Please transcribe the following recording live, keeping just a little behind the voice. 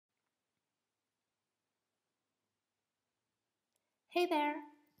Hey there!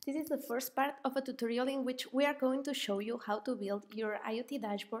 This is the first part of a tutorial in which we are going to show you how to build your IoT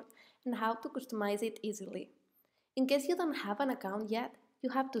dashboard and how to customize it easily. In case you don't have an account yet, you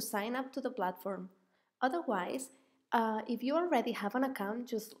have to sign up to the platform. Otherwise, if you already have an account,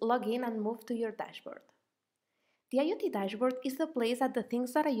 just log in and move to your dashboard. The IoT dashboard is the place at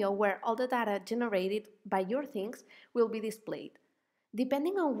thethings.iO where all the data generated by your things will be displayed.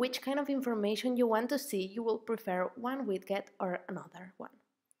 Depending on which kind of information you want to see, you will prefer one widget or another one.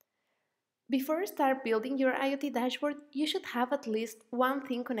 Before you start building your IoT dashboard, you should have at least one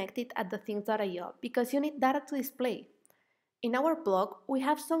thing connected at thethings.io because you need data to display. In our blog, we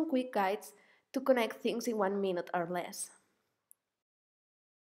have some quick guides to connect things in 1 minute or less.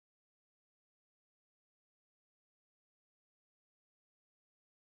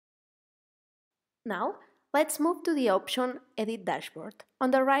 Now, let's move to the option Edit Dashboard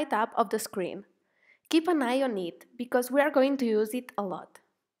on the right tab of the screen. Keep an eye on it because we are going to use it a lot.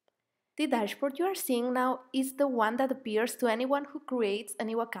 The dashboard you are seeing now is the one that appears to anyone who creates a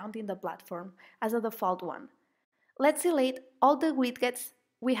new account in the platform as a default one. Let's select all the widgets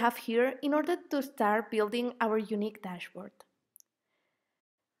we have here in order to start building our unique dashboard.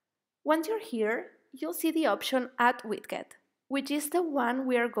 Once you're here, you'll see the option Add Widget, which is the one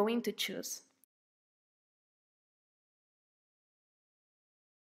we are going to choose.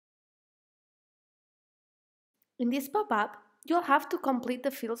 In this pop-up, you'll have to complete the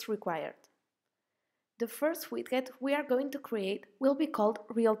fields required. The first widget we are going to create will be called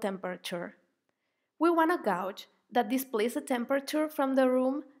Real Temperature. We want a gauge that displays the temperature from the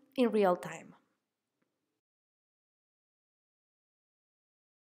room in real time.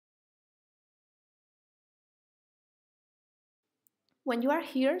 When you are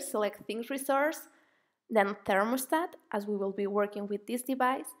here, select Things Resource, then Thermostat, as we will be working with this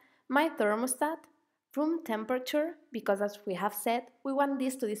device, My Thermostat, Room Temperature, because as we have said, we want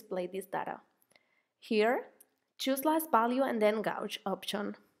this to display this data. Here, choose Last Value and then Gauge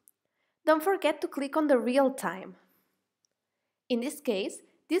option. Don't forget to click on the Real Time. In this case,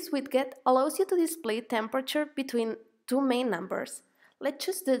 this widget allows you to display temperature between two main numbers. Let's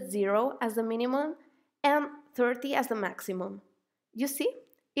choose the 0 as the minimum and 30 as the maximum. You see,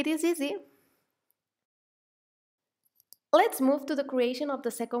 it is easy. Let's move to the creation of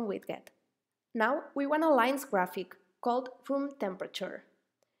the second widget. Now we want a lines graphic called Room Temperature.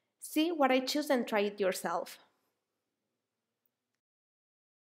 See what I choose and try it yourself.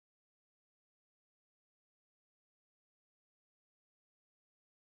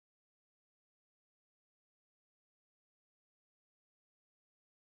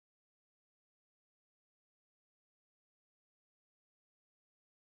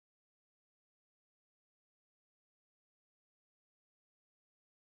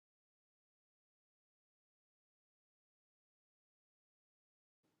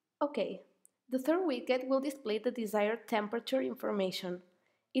 Okay, the third widget will display the desired temperature information.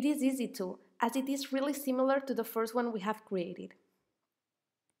 It is easy to, as it is really similar to the first one we have created.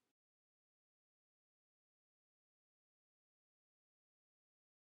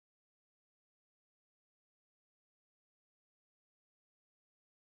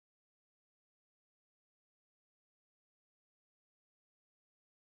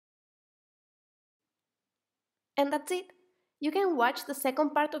 And that's it! You can watch the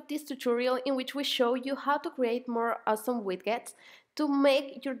second part of this tutorial in which we show you how to create more awesome widgets to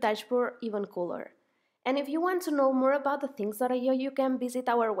make your dashboard even cooler. And if you want to know more about the things.io, you can visit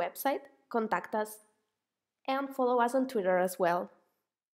our website, contact us, and follow us on Twitter as well.